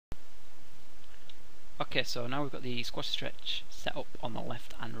Okay, so now we've got the squash stretch set up on the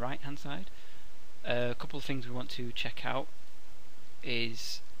left and right hand side. A couple of things we want to check out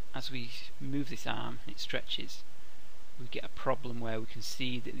is as we move this arm and it stretches, we get a problem where we can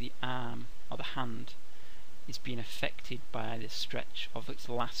see that the arm or the hand is being affected by the stretch of its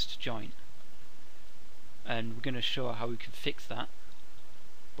last joint, and we're going to show how we can fix that.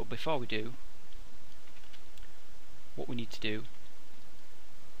 But before we do, what we need to do,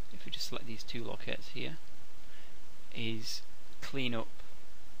 if we just select these two locators here, is clean up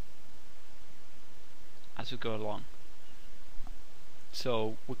as we go along.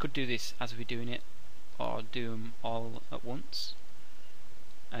 So we could do this as we're doing it, or do them all at once,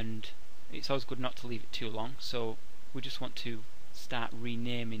 and it's always good not to leave it too long. So we just want to start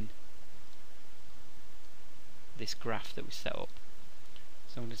renaming this graph that we set up.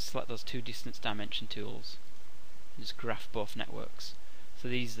 So I'm going to select those two distance dimension tools and just graph both networks. So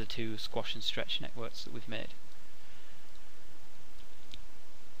these are the two squash and stretch networks that we've made.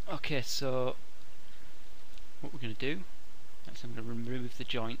 Okay, so what we're going to do is I'm going to remove the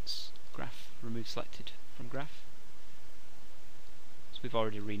joints, graph, remove selected from graph. So we've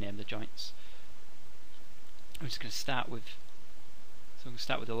already renamed the joints. I'm just going to start with,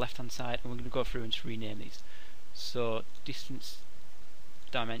 the left hand side, and we're going to go through and just rename these. So distance,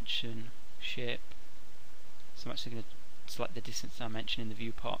 dimension, shape. So I'm actually going to select the distance dimension in the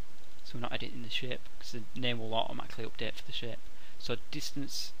viewport, so we're not editing the shape, because the name will automatically update for the shape. So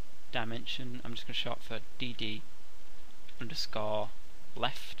distance dimension, I'm just going to short for DD underscore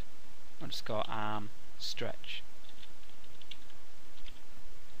left underscore arm stretch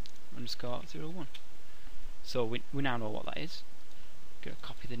underscore 01. So we now know what that is. Going to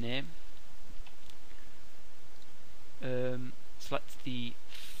copy the name, select the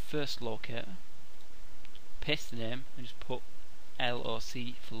first locator, paste the name, and just put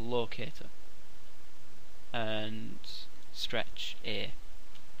LOC for locator, and stretch A.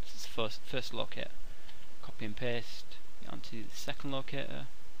 This is the first locator. Copy and paste onto the second locator.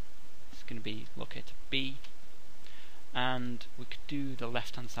 It's going to be locator B, and we could do the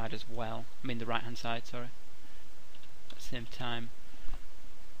left hand side as well. I mean the right hand side, sorry. At the same time.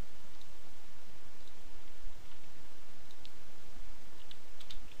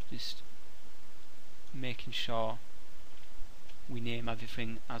 Just making sure we name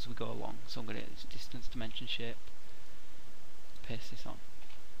everything as we go along. So I'm going to get distance, dimension, shape, paste this on.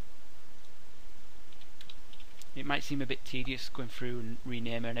 It might seem a bit tedious going through and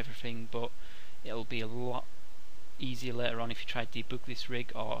renaming everything, but it'll be a lot easier later on if you try to debug this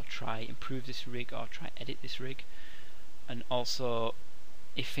rig, or try improve this rig, or try edit this rig. And also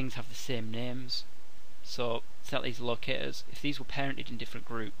if things have the same names. So set these locators, if these were parented in different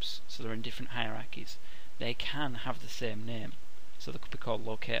groups, so they're in different hierarchies, they can have the same name. So they could be called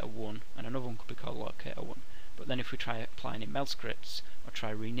locator 1 and another one could be called locator 1. But then if we try applying in mel scripts, or try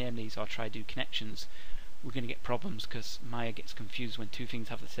rename these, or try do connections, we're going to get problems because Maya gets confused when two things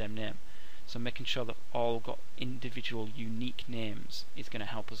have the same name. So making sure that all got individual unique names is going to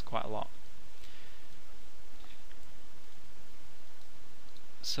help us quite a lot.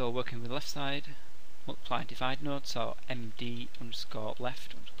 So working with the left side, multiply divide node, so MD underscore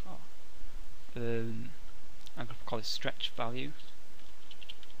left underscore, I'm going to call this stretch value.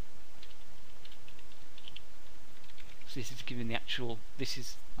 So this is giving the actual, this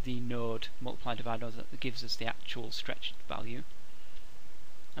is the node, multiply divide node, that gives us the actual stretch value.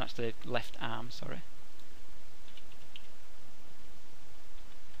 And that's the left arm, sorry.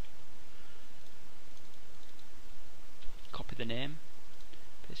 Copy the name,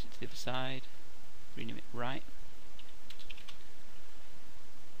 paste it to the other side, rename it right.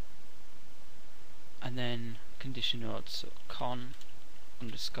 And then condition node, so con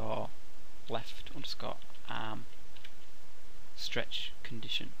underscore left underscore arm stretch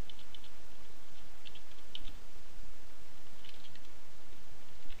condition.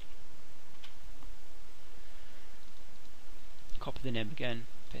 Copy the name again,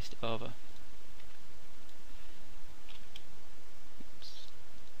 paste it over. Oops.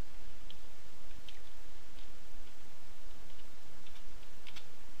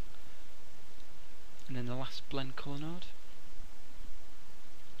 And then the last blend color node,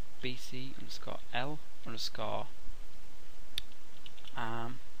 BC underscore L underscore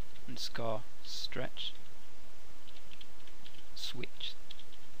arm underscore stretch switch,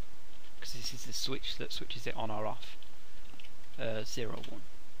 because this is the switch that switches it on or off. 01.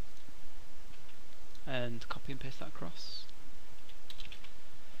 And copy and paste that across.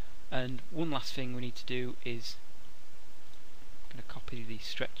 And one last thing we need to do is I'm going to copy the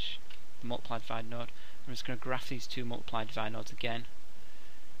stretch, the multiply divide node. I'm just going to graph these two multiply divide nodes again,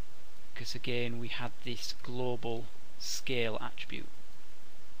 because again we had this global scale attribute.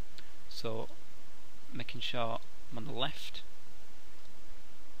 So making sure I'm on the left,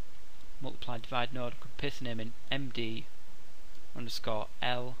 multiply divide node, I could paste the name in md underscore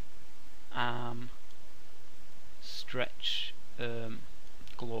l arm stretch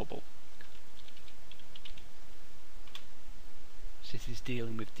global. So this is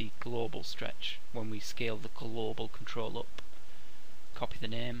dealing with the global stretch when we scale the global control up. Copy the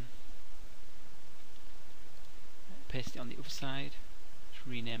name, paste it on the other side, just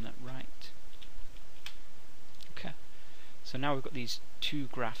rename that right. Okay, so now we've got these two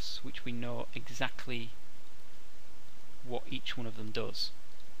graphs which we know exactly what each one of them does.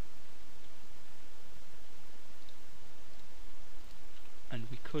 And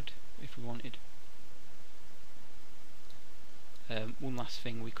we could, if we wanted, one last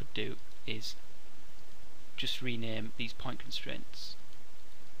thing we could do is just rename these point constraints.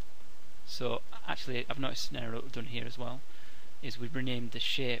 So actually I've noticed an error that we've done here as well, is we've renamed the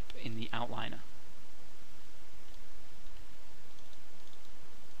shape in the outliner.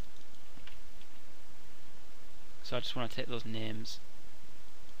 So I just want to take those names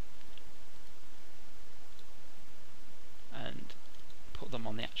and put them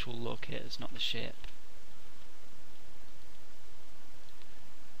on the actual locators, not the shape.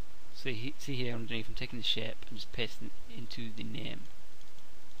 So see here underneath, I'm taking the shape and just pasting it into the name.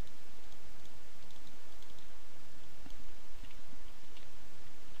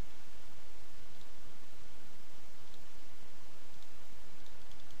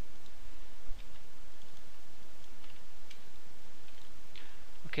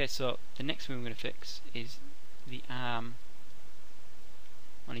 Okay, so the next thing we're going to fix is the arm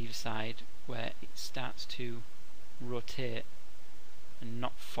on either side where it starts to rotate and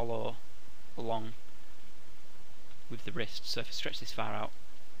not follow along with the wrist. So if I stretch this far out,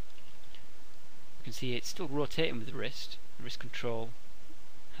 you can see it's still rotating with the wrist control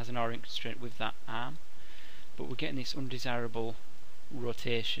has an orient constraint with that arm, but we're getting this undesirable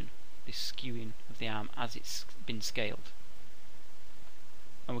rotation, this skewing of the arm as it's been scaled.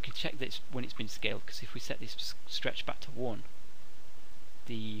 And we can check this when it's been scaled, because if we set this stretch back to 1,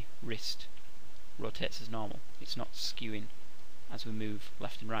 the wrist rotates as normal. It's not skewing as we move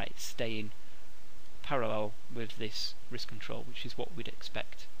left and right, it's staying parallel with this wrist control, which is what we'd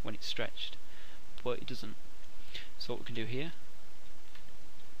expect when it's stretched, but it doesn't. So what we can do here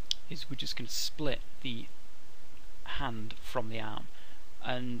is we're just going to split the hand from the arm,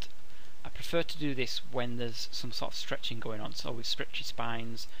 and I prefer to do this when there's some sort of stretching going on. So with stretchy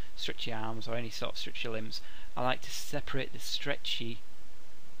spines, stretchy arms, or any sort of stretchy limbs, I like to separate the stretchy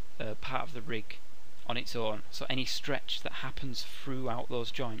part of the rig on its own, so any stretch that happens throughout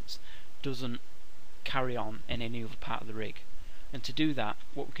those joints doesn't carry on in any other part of the rig. And to do that,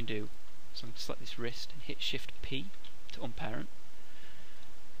 what we can do, so I'm going to select this wrist and hit Shift P to unparent.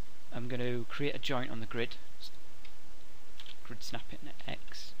 I'm going to create a joint on the grid snap it in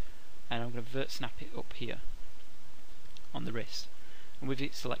X, and I'm going to vert snap it up here on the wrist. And with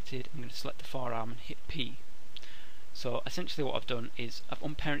it selected, I'm going to select the forearm and hit P. So essentially what I've done is I've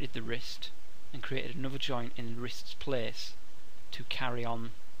unparented the wrist and created another joint in the wrist's place to carry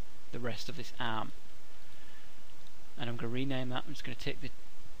on the rest of this arm. And I'm going to rename that. I'm just going to take the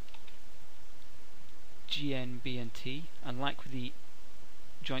GNBNT, and like with the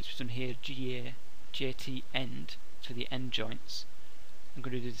joints we've done here, JT end for the end joints, I'm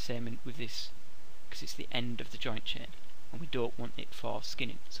going to do the same with this, because it's the end of the joint chain and we don't want it for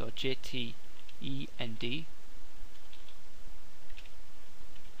skinning. So JTEND,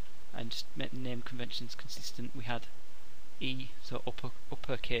 and just make the name conventions consistent. We had E, so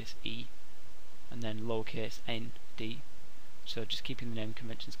uppercase E, and then lowercase ND. So just keeping the name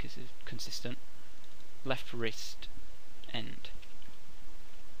conventions consistent. Left wrist end.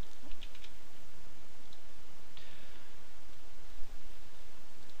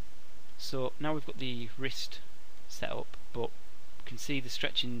 So now we've got the wrist set up, but we can see the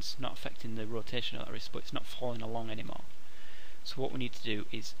stretching's not affecting the rotation of that wrist, but it's not falling along anymore. So what we need to do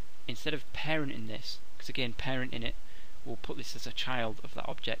is, instead of parenting this, because again parenting it, we'll put this as a child of that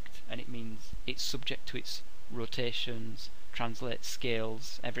object, and it means it's subject to its rotations, translate,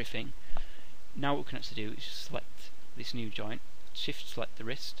 scales, everything. Now what we can actually do is just select this new joint, shift select the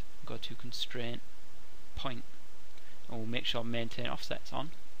wrist, go to constraint, point, and we'll make sure maintain offset's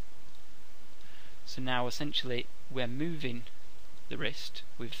on. So now essentially we're moving the wrist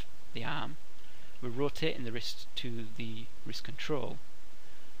with the arm, we're rotating the wrist to the wrist control,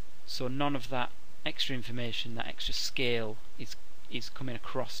 so none of that extra information, that extra scale is coming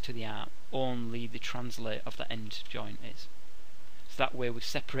across to the arm, only the translate of the end joint is. So that way we've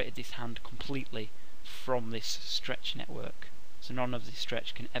separated this hand completely from this stretch network, so none of this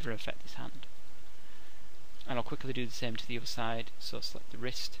stretch can ever affect this hand. And I'll quickly do the same to the other side. So select the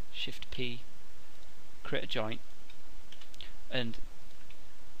wrist, Shift P, create a joint, and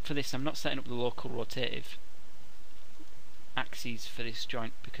for this I'm not setting up the local rotative axes for this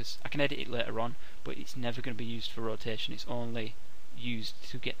joint because I can edit it later on, but it's never going to be used for rotation. It's only used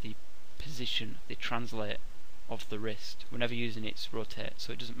to get the position, the translate of the wrist. We're never using its rotate,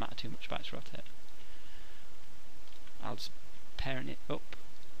 so it doesn't matter too much about its rotate. I'll just parent it up,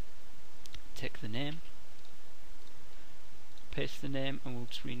 take the name, paste the name, and we'll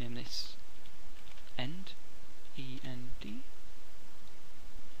just rename this end, E-N-D,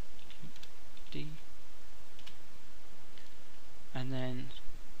 D, and then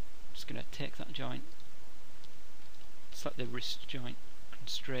I'm just going to take that joint, select the wrist joint,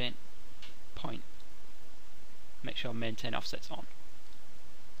 constraint, point, make sure maintain offsets on,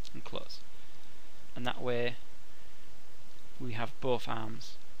 and close. And that way we have both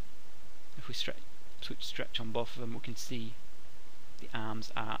arms. If we switch stretch on both of them, we can see the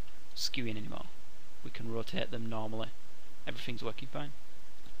arms aren't skewing anymore. We can rotate them normally. Everything's working fine.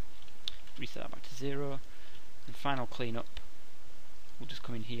 Reset that back to 0. And final cleanup, we'll just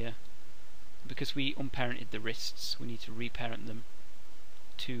come in here. Because we unparented the wrists, we need to reparent them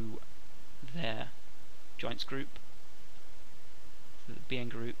to their joints group, the BN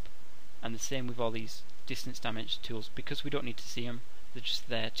group, and the same with all these distance dimension tools. Because we don't need to see them, they're just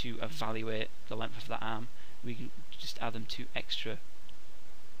there to evaluate the length of that arm, we can just add them to extra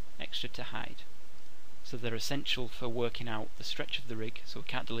to hide. So they're essential for working out the stretch of the rig, so we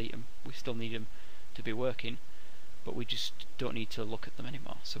can't delete them, we still need them to be working, but we just don't need to look at them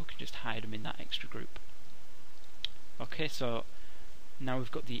anymore, so we can just hide them in that extra group. Okay, so now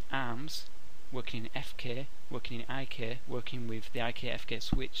we've got the arms working in FK, working in IK, working with the IK-FK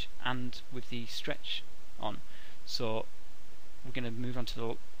switch, and with the stretch on. So we're going to move on to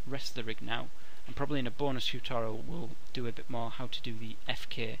the rest of the rig now, and probably in a bonus tutorial we'll do a bit more how to do the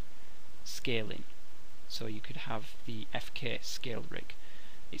FK scaling. So you could have the FK scale rig.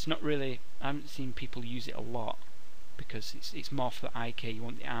 It's not really, I haven't seen people use it a lot because it's more for IK. You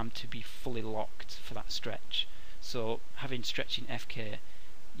want the arm to be fully locked for that stretch. So having stretch in FK,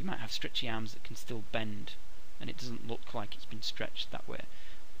 you might have stretchy arms that can still bend and it doesn't look like it's been stretched that way.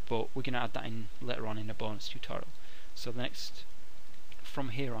 But we're going to add that in later on in a bonus tutorial. So the next, from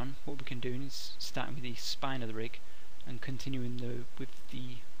here on, what we can do is starting with the spine of the rig and continuing with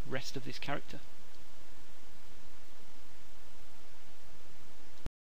the rest of this character.